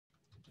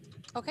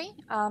Okay,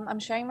 I'm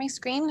sharing my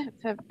screen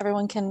if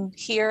everyone can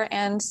hear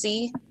and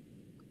see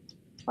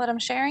what I'm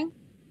sharing.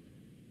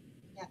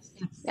 Yes.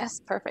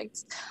 Yes,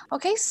 perfect.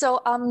 Okay,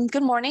 so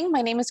good morning.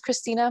 My name is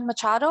Christina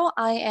Machado.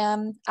 I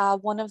am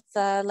one of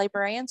the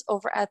librarians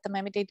over at the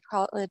Miami Dade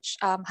College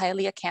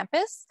Hialeah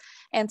campus.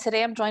 And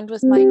today I'm joined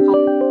with my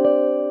colleague.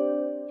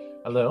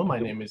 Hello, my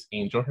name is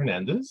Angel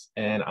Hernandez,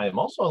 and I am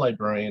also a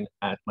librarian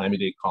at Miami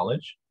Dade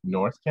College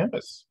North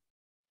Campus.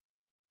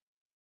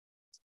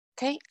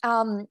 Okay,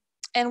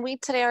 and we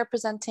today are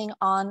presenting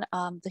on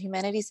the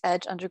Humanities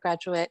Edge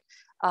undergraduate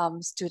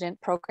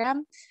student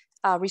program,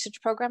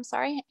 research program,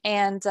 sorry.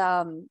 And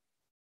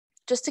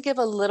just to give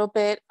a little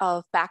bit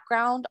of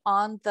background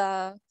on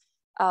the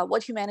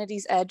what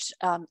Humanities Edge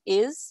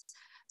is.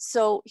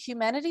 So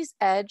Humanities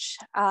Edge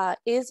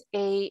is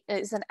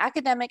an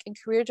academic and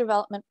career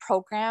development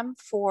program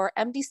for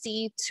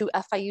MDC to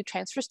FIU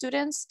transfer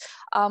students,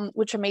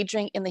 which are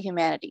majoring in the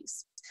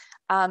humanities.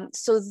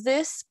 So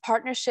this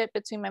partnership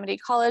between Miami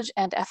Dade College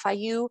and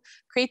FIU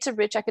creates a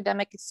rich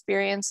academic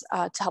experience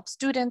to help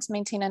students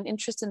maintain an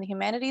interest in the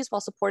humanities while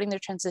supporting their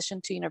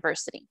transition to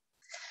university.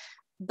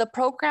 The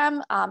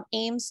program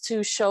aims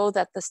to show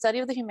that the study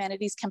of the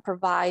humanities can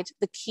provide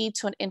the key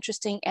to an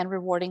interesting and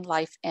rewarding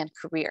life and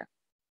career.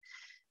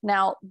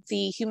 Now,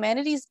 the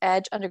Humanities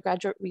Edge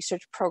undergraduate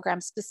research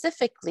program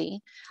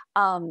specifically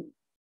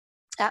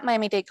at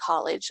Miami Dade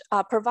College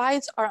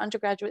provides our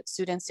undergraduate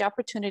students the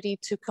opportunity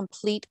to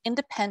complete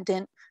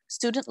independent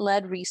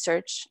student-led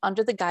research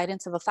under the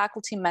guidance of a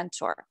faculty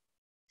mentor.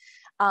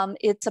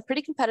 It's a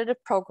pretty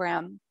competitive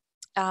program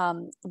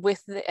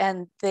once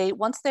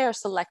they are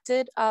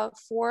selected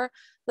for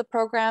the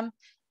program,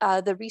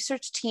 the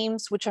research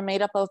teams, which are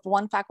made up of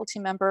one faculty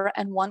member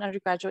and one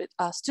undergraduate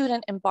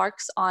student,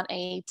 embarks on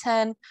a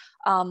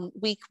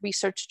 10-week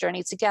research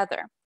journey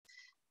together.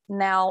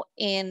 Now,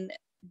 in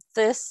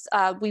this,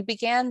 we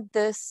began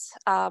this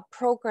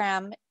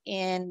program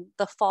in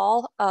the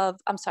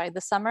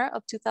summer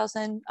of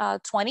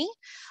 2020.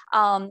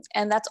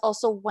 And that's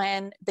also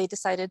when they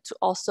decided to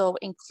also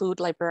include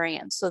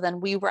librarians. So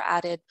then we were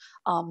added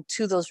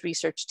to those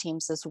research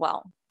teams as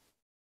well.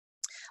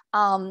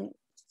 I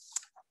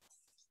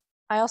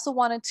also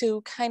wanted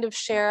to kind of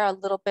share a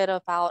little bit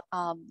about,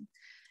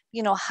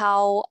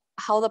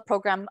 how the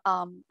program,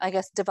 I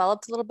guess,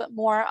 developed a little bit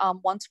more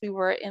once we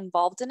were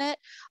involved in it.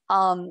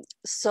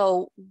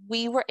 So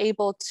we were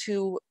able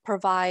to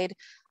provide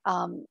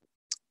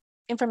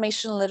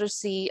information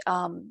literacy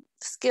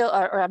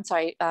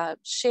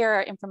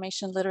share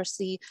information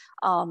literacy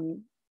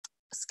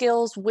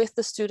skills with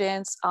the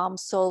students.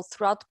 So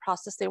throughout the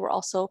process, they were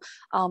also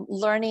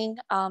learning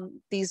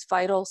these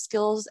vital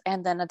skills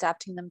and then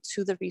adapting them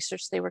to the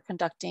research they were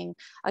conducting,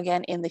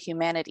 again, in the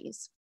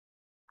humanities.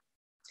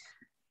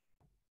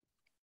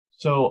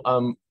 So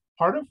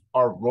part of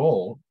our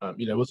role,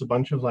 it was a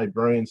bunch of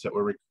librarians that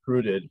were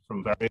recruited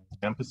from various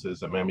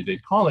campuses at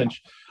Miami-Dade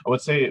College. I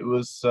would say it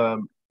was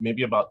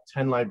maybe about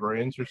 10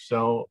 librarians or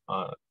so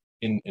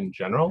in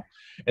general.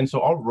 And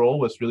so our role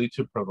was really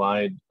to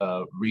provide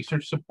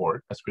research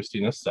support, as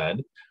Christina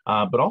said,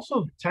 but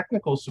also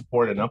technical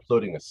support and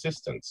uploading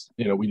assistance.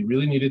 We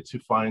really needed to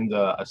find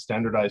a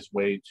standardized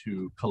way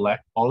to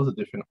collect all of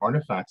the different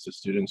artifacts that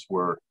students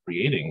were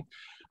creating.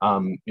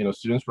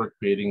 Students were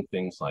creating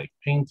things like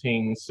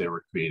paintings, they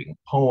were creating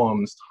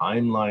poems,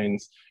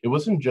 timelines. It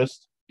wasn't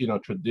just,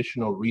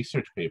 traditional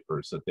research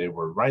papers that they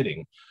were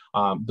writing.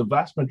 The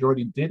vast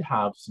majority did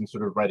have some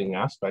sort of writing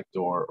aspect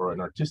or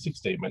an artistic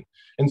statement.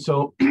 And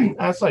so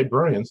as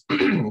librarians,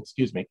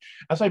 excuse me,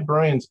 as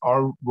librarians,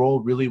 our role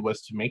really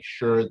was to make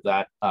sure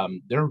that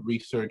their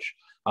research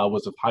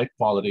was of high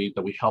quality,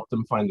 that we helped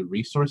them find the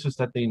resources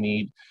that they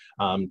need,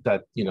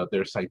 that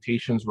their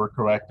citations were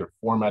correct, their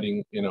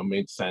formatting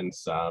made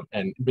sense,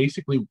 and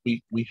basically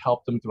we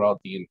helped them throughout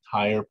the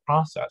entire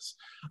process,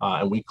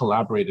 and we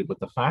collaborated with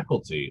the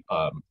faculty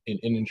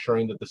in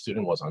ensuring that the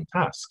student was on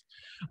task.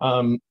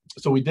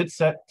 So we did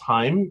set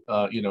time,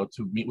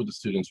 to meet with the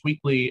students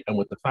weekly and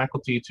with the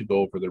faculty to go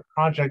over their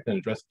project and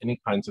address any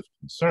kinds of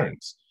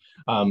concerns.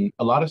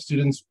 A lot of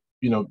students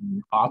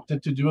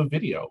opted to do a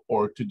video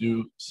or to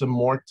do some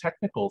more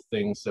technical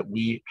things that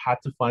we had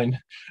to find,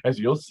 as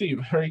you'll see,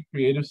 very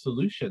creative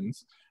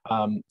solutions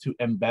to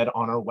embed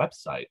on our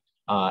website.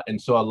 And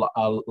so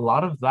a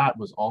lot of that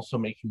was also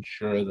making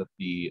sure that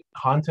the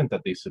content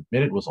that they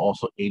submitted was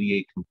also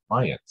ADA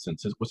compliant.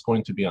 Since it was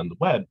going to be on the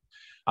web,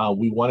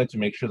 we wanted to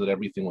make sure that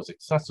everything was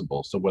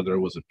accessible. So whether it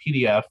was a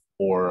PDF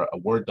or a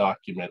Word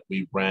document,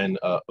 we ran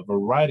a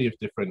variety of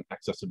different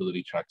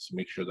accessibility checks to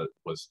make sure that it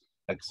was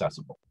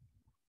accessible.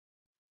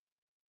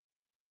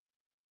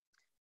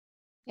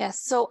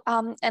 Yes, so,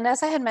 and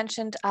as I had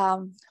mentioned,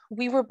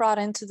 we were brought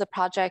into the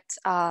project,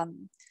 I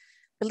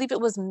believe it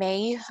was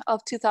May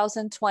of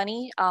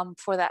 2020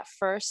 for that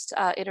first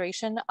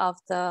iteration of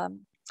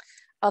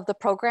the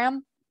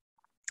program.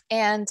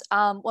 And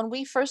when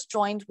we first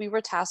joined, we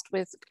were tasked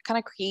with kind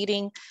of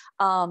creating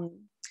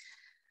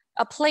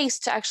a place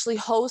to actually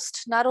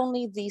host not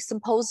only the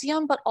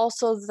symposium, but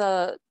also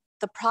the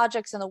the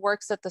projects and the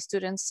works that the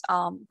students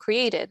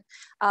created.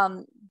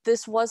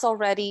 This was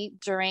already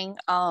during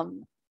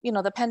you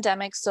know, the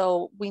pandemic,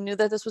 so we knew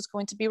that this was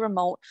going to be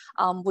remote,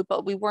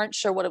 but we weren't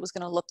sure what it was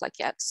going to look like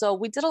yet. So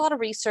we did a lot of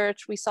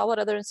research. We saw what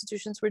other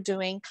institutions were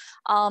doing,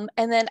 and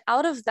then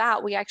out of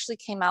that, we actually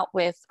came out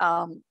with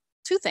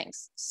two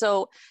things.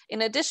 So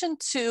in addition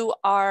to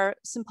our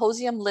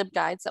symposium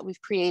LibGuides that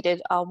we've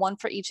created, one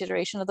for each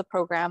iteration of the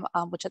program,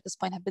 which at this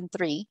point have been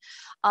 3,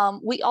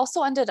 we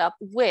also ended up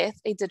with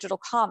a digital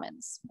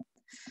commons.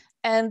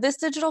 And this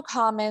digital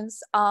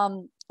commons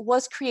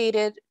was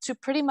created to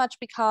pretty much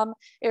become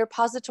a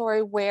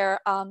repository where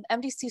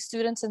MDC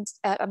students and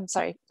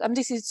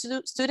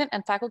MDC student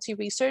and faculty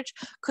research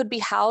could be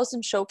housed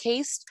and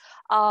showcased.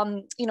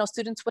 You know,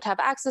 students would have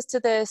access to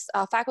this,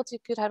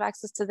 faculty could have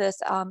access to this,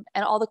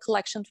 and all the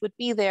collections would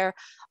be there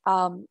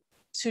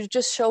to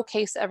just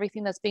showcase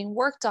everything that's being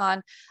worked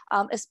on,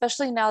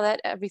 especially now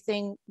that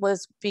everything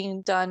was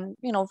being done,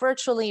 you know,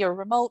 virtually or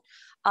remote.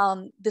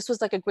 This was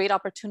like a great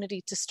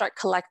opportunity to start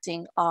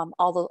collecting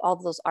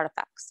all those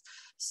artifacts.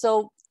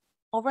 So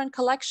over in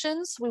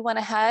collections, we went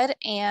ahead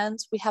and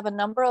we have a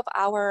number of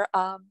our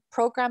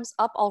programs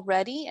up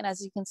already. And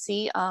as you can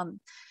see,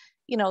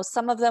 you know,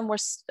 some of them were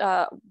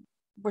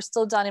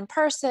still done in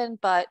person,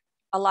 but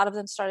a lot of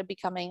them started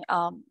becoming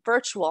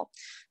virtual.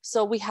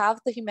 So we have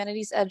the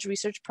Humanities Edge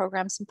Research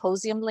Program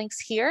Symposium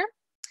links here.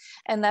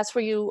 And that's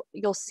where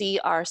you'll see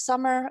our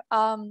summer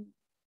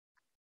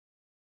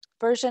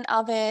version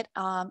of it.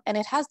 And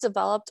it has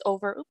developed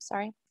over,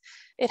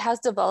 it has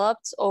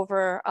developed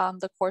over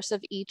the course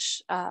of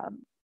each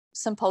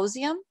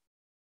symposium.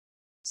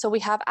 So we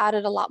have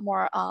added a lot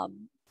more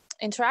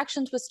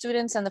interactions with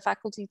students and the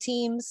faculty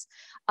teams.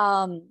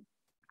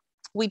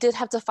 We did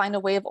have to find a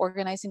way of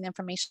organizing the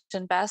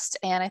information best.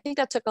 And I think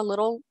that took a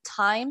little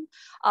time,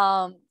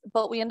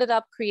 but we ended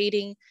up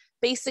creating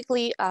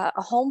basically a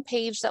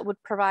homepage that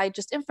would provide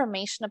just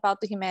information about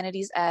the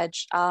Humanities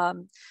Edge.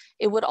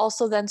 It would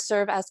also then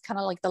serve as kind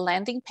of like the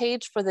landing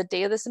page for the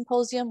day of the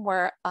symposium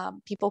where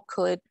people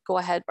could go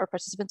ahead, or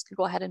participants could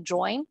go ahead and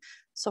join.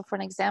 So for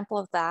an example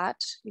of that,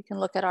 you can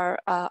look at our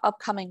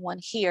upcoming one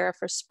here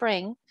for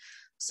spring.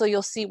 So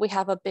you'll see we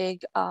have a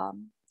big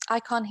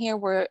icon here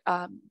where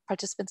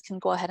participants can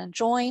go ahead and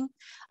join.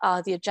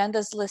 The agenda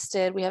is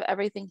listed. We have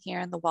everything here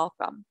in the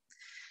welcome.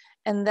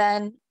 And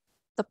then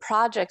the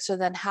projects are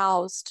then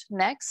housed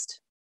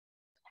next.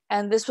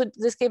 And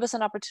this gave us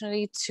an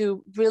opportunity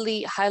to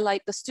really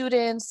highlight the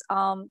students,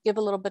 give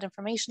a little bit of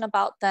information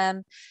about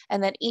them.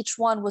 And then each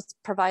one was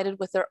provided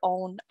with their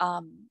own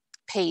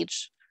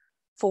page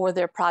for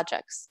their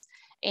projects.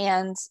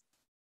 And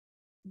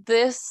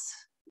this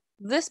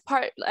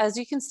part, as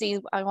you can see,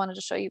 I wanted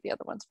to show you the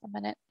other ones for a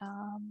minute.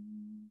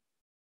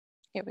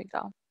 Here we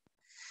go.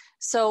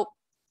 So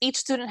each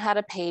student had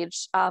a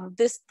page.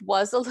 This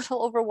was a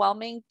little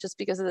overwhelming just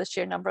because of the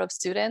sheer number of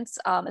students,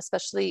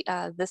 especially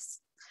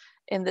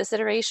in this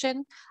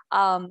iteration,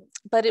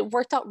 but it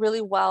worked out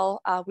really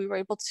well. We were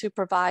able to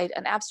provide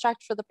an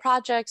abstract for the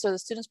projects, or the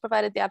students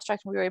provided the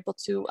abstract, and we were able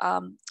to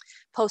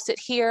post it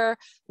here.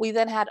 We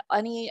then had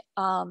any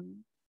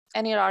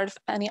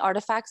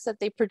artifacts that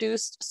they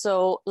produced.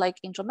 So like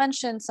Angel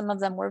mentioned, some of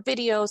them were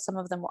videos, some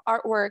of them were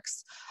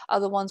artworks,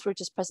 other ones were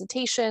just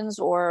presentations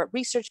or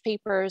research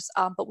papers,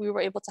 but we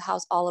were able to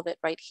house all of it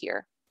right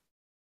here.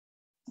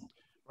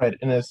 Right,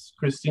 and as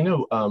Christina,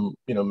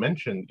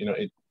 mentioned,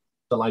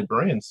 the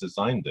librarians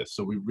designed this,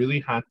 so we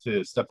really had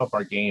to step up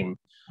our game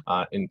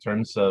in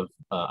terms of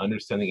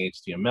understanding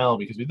HTML,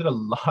 because we did a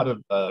lot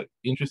of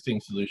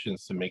interesting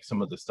solutions to make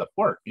some of this stuff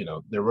work.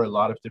 There were a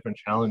lot of different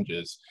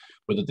challenges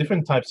with the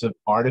different types of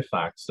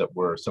artifacts that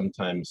were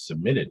sometimes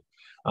submitted.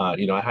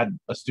 I had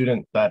a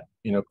student that,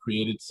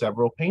 created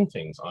several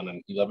paintings on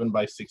an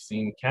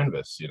 11:16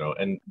 canvas,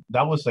 and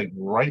that was like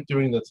right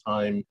during the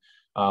time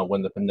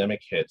when the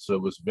pandemic hit. So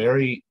it was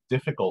very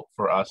difficult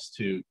for us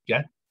to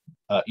get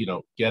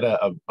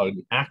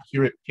an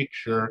accurate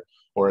picture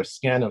or a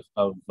scan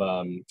of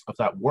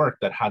that work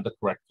that had the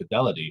correct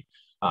fidelity,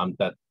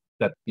 that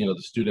the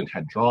student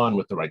had drawn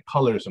with the right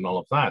colors and all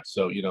of that.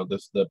 So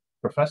the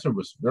professor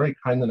was very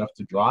kind enough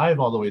to drive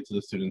all the way to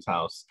the student's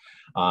house,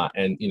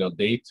 and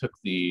they took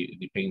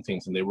the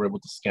paintings and they were able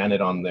to scan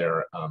it on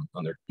their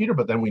computer.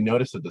 But then we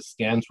noticed that the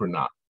scans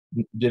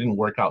didn't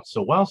work out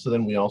so well. So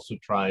then we also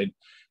tried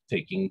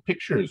taking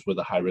pictures with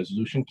a high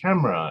resolution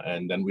camera,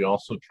 and then we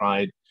also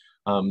tried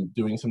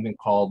doing something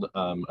called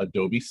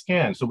Adobe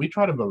Scan. So we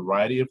tried a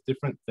variety of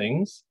different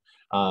things.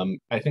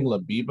 I think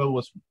Labiba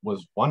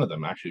was one of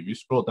them, actually. If you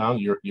scroll down,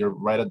 you're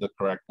right at the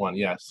correct one.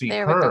 Yeah, see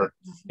her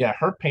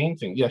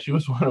painting. Yeah, she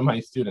was one of my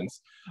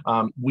students.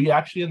 We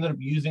actually ended up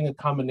using a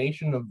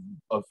combination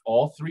of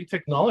all 3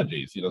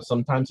 technologies.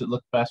 Sometimes it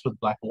looked best with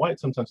black and white,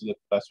 sometimes it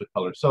looked best with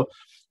color. So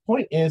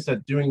point is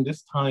that during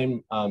this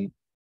time,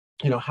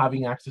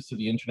 having access to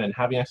the internet and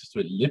having access to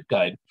a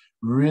LibGuide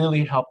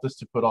really helped us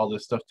to put all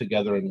this stuff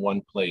together in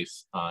one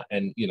place.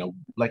 And,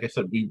 like I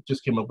said, we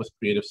just came up with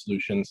creative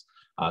solutions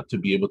to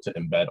be able to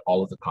embed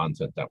all of the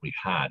content that we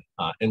had.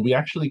 And we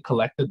actually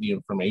collected the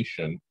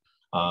information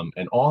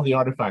And all the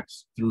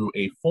artifacts through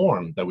a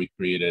form that we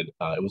created,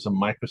 it was a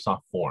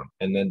Microsoft form.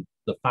 And then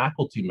the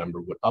faculty member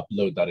would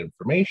upload that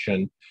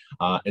information,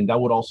 and that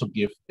would also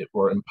give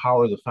or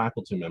empower the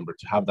faculty member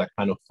to have that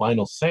kind of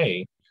final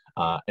say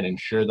and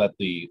ensure that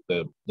the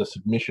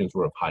submissions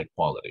were of high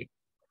quality.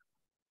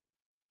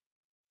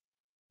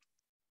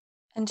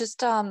 And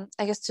just, I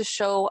guess, to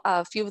show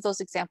a few of those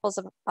examples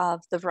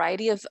of the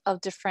variety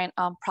of different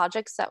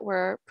projects that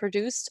were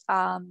produced,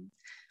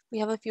 we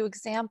have a few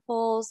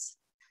examples.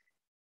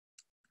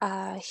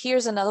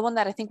 Here's another one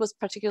that I think was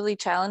particularly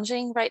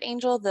challenging, right,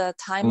 Angel? The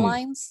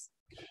timelines.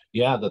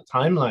 Yeah, the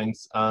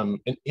timelines. And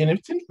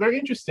it's very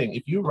interesting.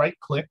 If you right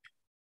click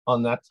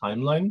on that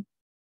timeline,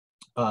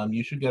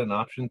 you should get an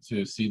option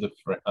to see the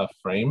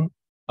frame.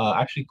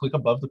 Actually, click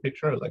above the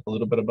picture, like a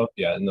little bit above,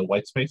 yeah, in the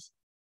white space.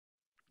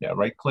 Yeah,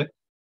 right click.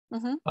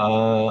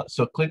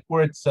 So click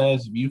where it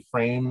says view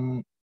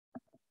frame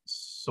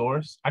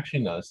source.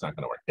 Actually, no, it's not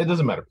going to work. It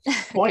doesn't matter.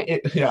 Point.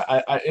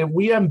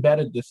 We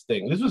embedded this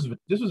thing. This was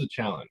a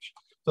challenge.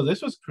 So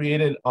this was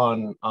created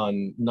on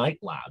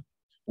NightLab,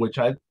 which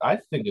I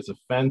think is a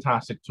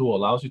fantastic tool.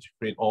 Allows you to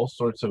create all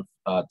sorts of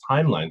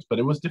timelines, but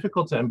it was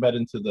difficult to embed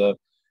into the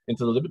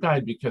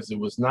LibGuide because it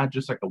was not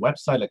just like a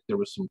website. Like there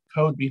was some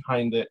code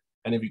behind it,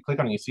 and if you click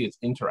on it, you see it's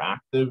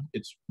interactive.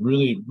 It's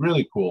really,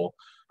 really cool.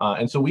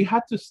 And so we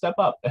had to step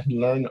up and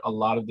learn a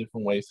lot of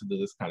different ways to do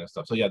this kind of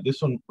stuff. So yeah, this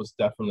one was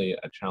definitely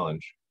a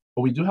challenge.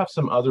 But we do have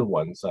some other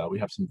ones. We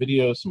have some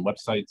videos, some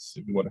websites,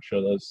 if you want to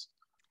show those.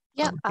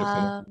 Yeah,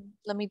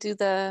 let me do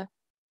the,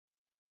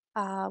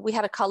 we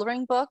had a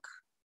coloring book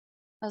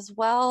as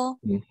well.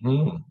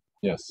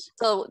 Yes.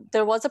 So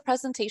there was a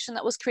presentation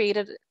that was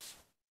created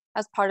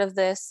as part of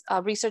this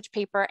research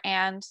paper,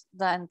 and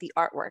then the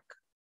artwork,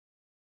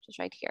 which is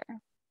right here.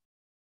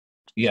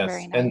 Yes,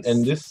 very nice.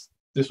 and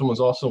this one was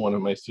also one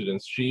of my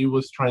students. She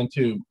was trying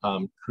to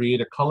create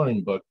a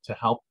coloring book to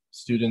help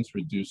students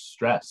reduce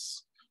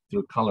stress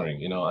through coloring.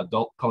 You know,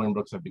 adult coloring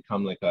books have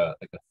become like a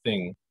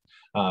thing.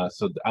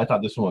 So I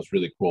thought this one was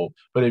really cool.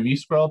 But if you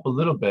scroll up a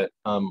little bit,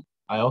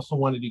 I also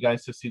wanted you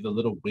guys to see the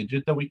little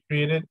widget that we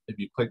created. If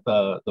you click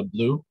the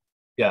blue,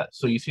 yeah,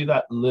 so you see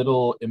that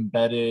little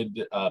embedded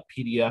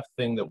PDF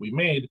thing that we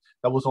made.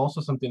 That was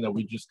also something that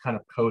we just kind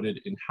of coded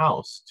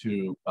in-house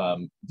to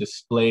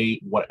display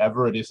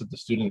whatever it is that the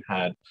student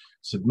had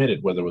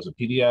submitted, whether it was a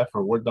PDF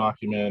or Word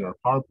document or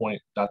PowerPoint.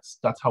 That's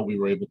how we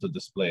were able to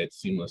display it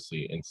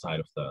seamlessly inside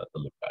of the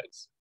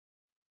LibGuides.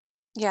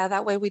 Yeah,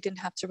 that way we didn't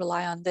have to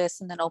rely on this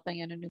and then opening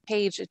in a new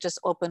page. It just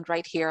opened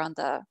right here on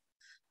the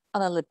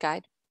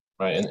LibGuide.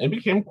 Right, and it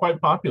became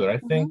quite popular. I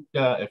think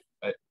if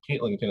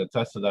Caitlin can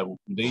attest to that,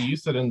 they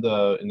used it in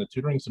the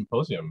tutoring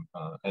symposium,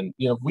 and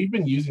you know we've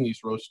been using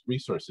these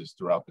resources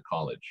throughout the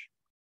college,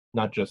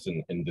 not just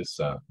in this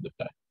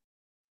LibGuide.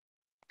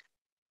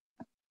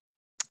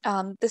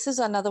 This is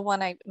another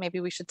one. Maybe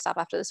we should stop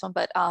after this one,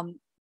 but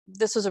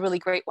this was a really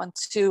great one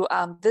too.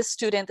 This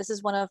student, this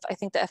is one of, I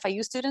think, the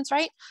FIU students,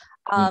 right?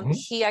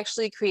 He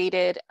actually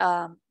created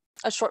a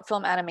short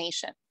film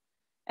animation,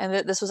 and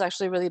this was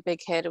actually a really big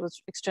hit. It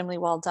was extremely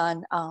well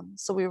done.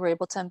 So we were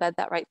able to embed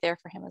that right there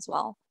for him as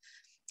well.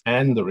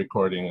 And the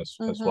recording as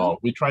well.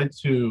 We tried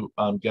to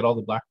get all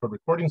the Blackboard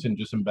recordings and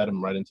just embed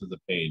them right into the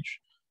page,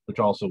 which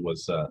also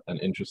was an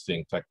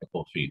interesting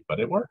technical feat, but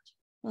it worked.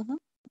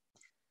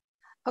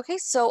 Okay,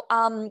 so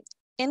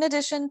in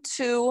addition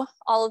to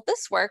all of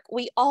this work,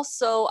 we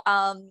also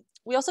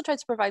tried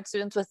to provide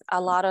students with a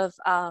lot of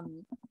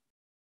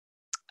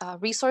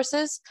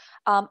resources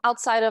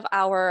outside of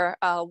our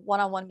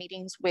one-on-one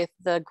meetings with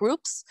the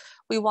groups.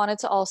 We wanted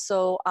to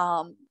also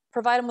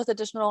provide them with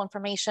additional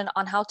information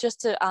on how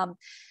just to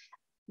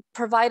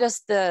provide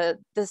us the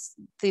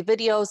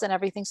videos and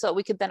everything so that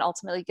we could then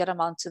ultimately get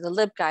them onto the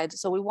LibGuide.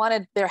 So we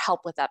wanted their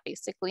help with that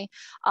basically.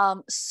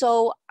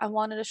 So I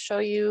wanted to show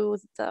you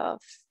the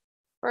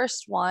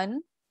first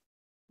one.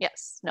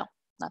 Yes, no,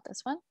 not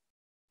this one.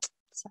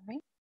 Sorry.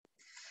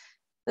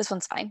 This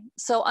one's fine.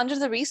 So under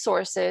the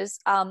resources,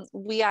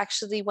 we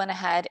actually went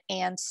ahead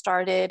and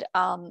started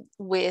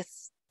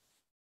with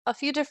a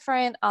few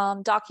different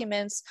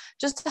documents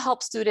just to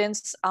help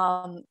students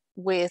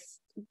with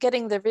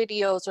getting their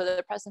videos or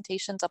their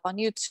presentations up on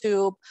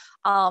YouTube,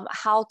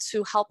 how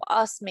to help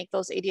us make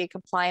those ADA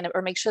compliant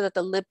or make sure that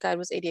the LibGuide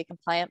was ADA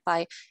compliant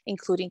by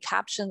including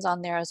captions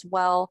on there as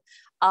well,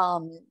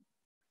 and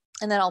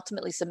then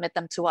ultimately submit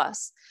them to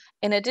us.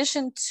 In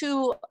addition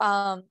to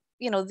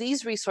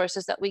these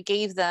resources that we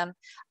gave them,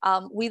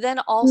 we then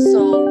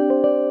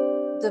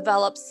also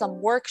developed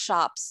some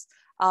workshops,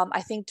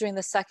 I think during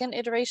the second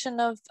iteration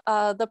of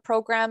the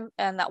program,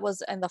 and that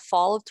was in the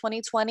fall of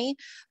 2020.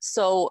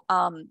 So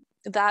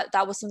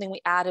that was something we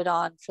added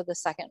on for the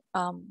second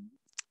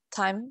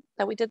time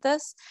that we did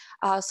this.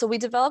 So we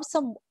developed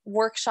some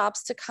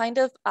workshops to kind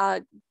of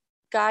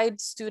guide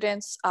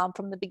students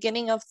from the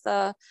beginning of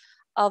the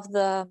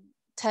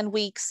 10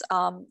 weeks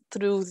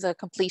through the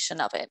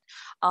completion of it.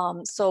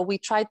 So we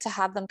tried to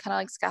have them kind of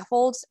like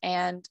scaffolds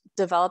and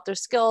develop their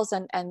skills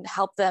and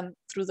help them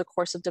through the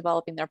course of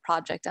developing their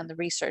project and the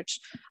research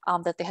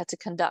that they had to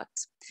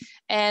conduct.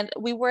 And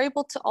we were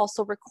able to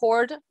also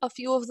record a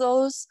few of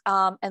those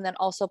and then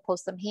also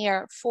post them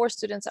here for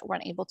students that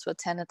weren't able to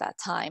attend at that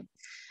time.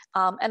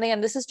 And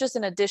again, this is just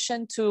in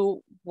addition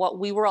to what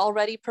we were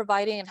already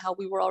providing and how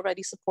we were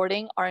already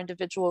supporting our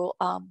individual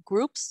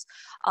groups.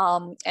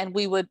 And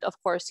we would, of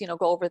course,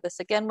 go over this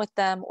again with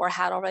them, or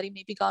had already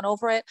maybe gone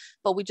over it,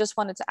 but we just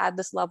wanted to add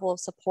this level of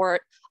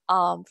support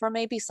for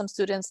maybe some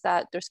students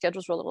that their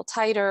schedules were a little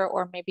tighter,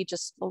 or maybe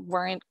just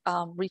weren't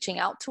reaching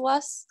out to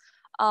us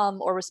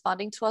or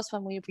responding to us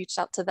when we reached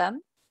out to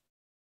them.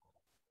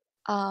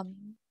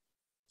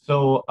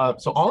 So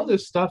all of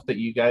this stuff that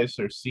you guys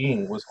are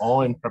seeing was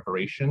all in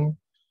preparation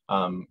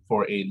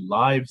for a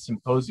live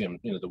symposium,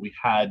 that we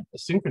had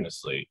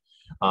asynchronously.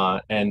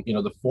 And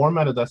the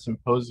format of that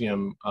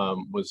symposium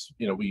was,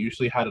 we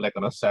usually had it like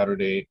on a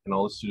Saturday, and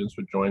all the students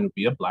would join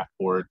via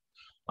Blackboard.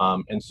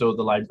 And so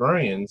the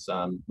librarians,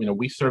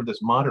 we served as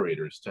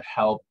moderators to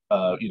help,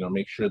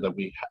 make sure that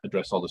we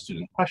address all the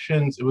student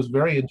questions. It was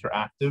very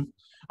interactive.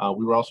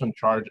 We were also in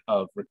charge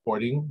of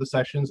recording the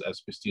sessions,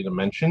 as Christina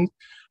mentioned,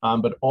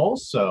 but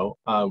also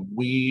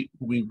we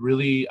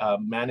really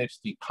managed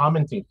the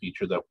commenting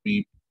feature that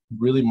we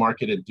really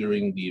marketed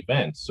during the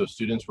event. So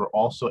students were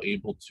also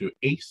able to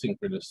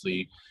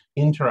asynchronously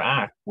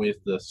interact with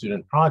the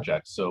student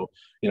project. So,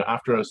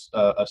 after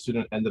a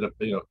student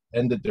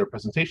ended their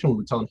presentation, we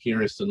would tell them,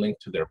 here is the link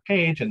to their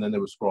page, and then they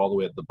would scroll all the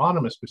way at the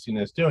bottom, as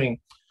Christina is doing,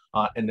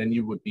 and then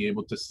you would be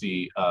able to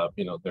see,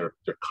 their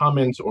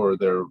comments or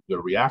their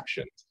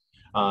reactions.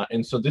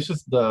 And so this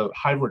is the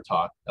HEURP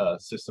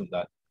system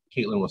that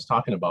Caitlin was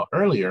talking about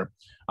earlier.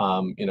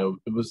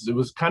 It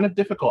was kind of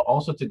difficult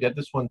also to get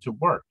this one to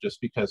work,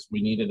 just because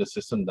we needed a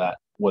system that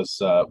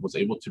was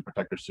able to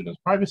protect our students'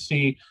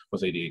 privacy,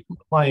 was ADA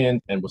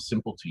compliant, and was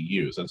simple to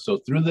use. And so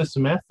through this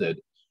method,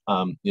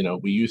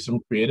 we used some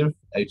creative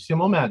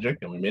HTML magic,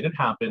 and we made it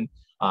happen.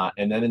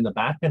 And then in the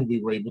back end,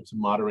 we were able to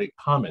moderate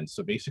comments.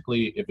 So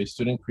basically, if a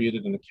student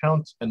created an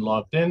account and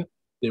logged in,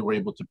 they were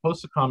able to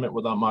post a comment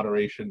without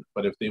moderation.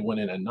 But if they went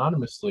in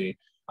anonymously,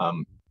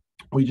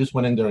 we just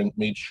went in there and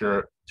made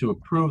sure to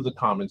approve the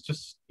comments,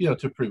 just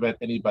to prevent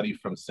anybody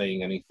from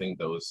saying anything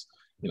that was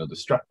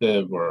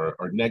destructive or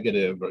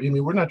negative. Or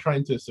we're not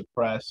trying to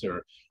suppress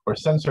or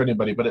censor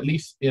anybody, but at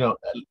least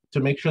to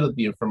make sure that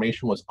the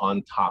information was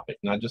on topic,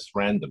 not just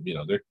random.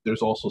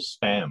 There's also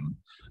spam.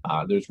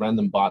 There's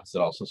random bots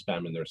that also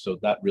spam in there, so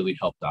that really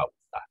helped out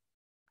with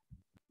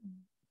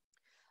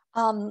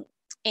that.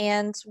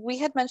 And we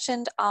had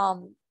mentioned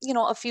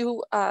a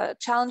few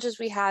challenges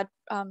we had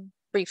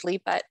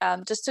briefly, but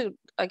just to,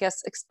 I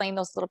guess, explain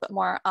those a little bit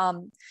more.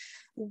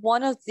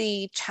 One of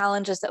the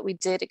challenges that we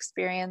did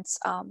experience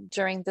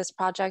during this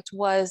project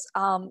was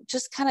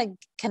just kind of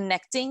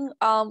connecting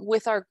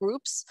with our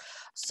groups.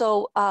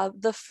 So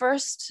the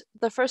first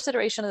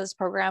iteration of this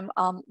program,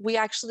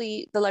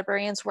 the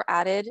librarians were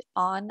added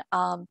on,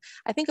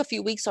 I think a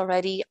few weeks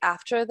already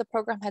after the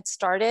program had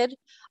started.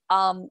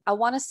 I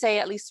want to say,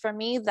 at least for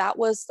me, that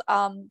was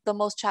the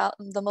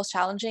most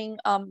challenging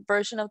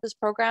version of this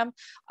program,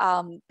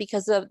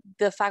 because of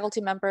the faculty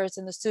members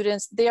and the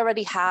students, they had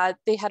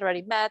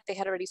already met, they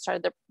had already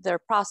started their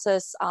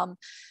process,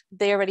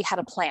 they already had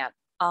a plan,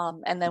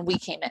 and then we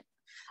came in.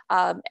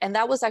 And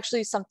that was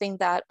actually something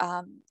that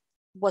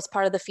was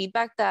part of the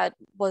feedback that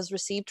was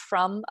received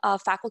from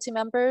faculty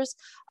members,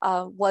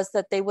 was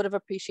that they would have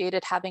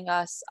appreciated having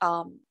us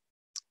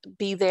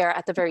be there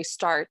at the very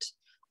start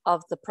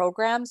of the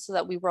program, so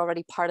that we were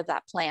already part of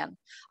that plan.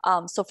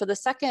 So for the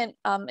second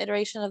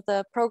iteration of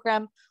the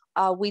program,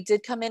 we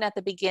did come in at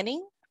the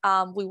beginning.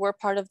 We were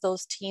part of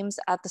those teams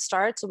at the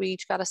start, so we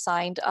each got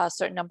assigned a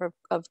certain number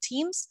of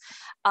teams,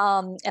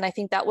 and I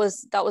think that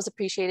was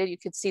appreciated. You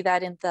could see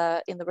that in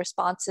the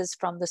responses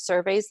from the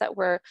surveys that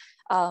were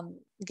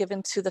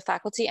given to the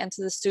faculty and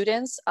to the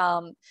students.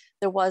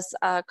 There was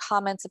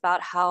comments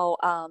about how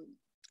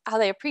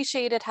they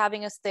appreciated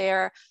having us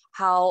there,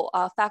 how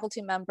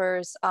faculty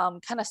members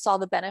kind of saw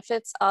the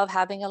benefits of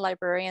having a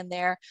librarian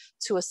there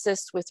to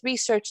assist with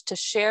research, to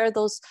share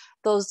those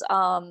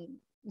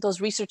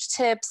research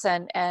tips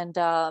and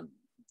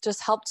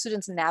just help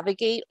students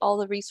navigate all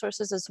the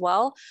resources as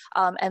well.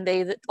 And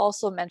they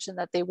also mentioned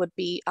that they would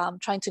be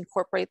trying to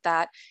incorporate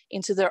that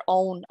into their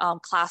own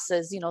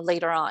classes,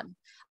 later on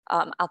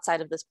outside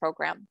of this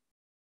program.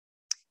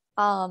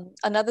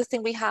 Another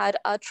thing we had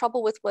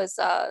trouble with was,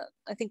 I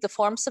think, the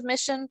form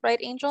submission, right,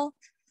 Angel?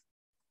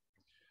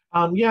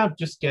 Yeah,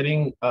 just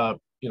getting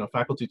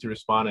faculty to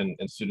respond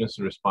and students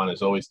to respond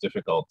is always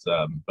difficult.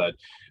 But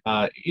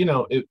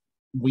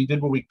we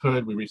did what we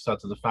could. We reached out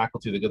to the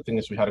faculty. The good thing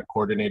is we had a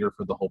coordinator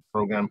for the whole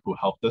program who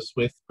helped us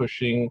with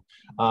pushing,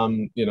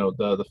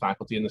 the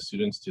faculty and the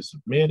students to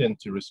submit and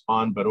to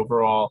respond. But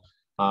overall,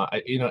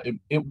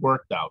 it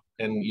worked out.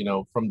 And,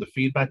 from the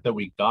feedback that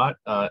we got,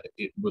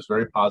 it was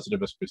very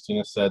positive. As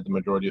Christina said, the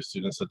majority of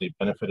students said they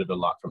benefited a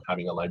lot from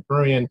having a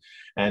librarian,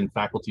 and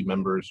faculty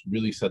members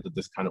really said that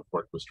this kind of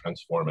work was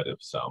transformative.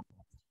 So,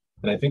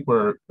 and I think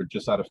we're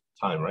just out of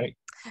time, right?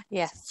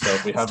 Yes. So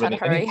if we have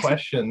any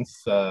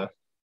questions, I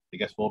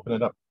guess we'll open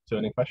it up to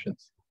any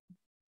questions.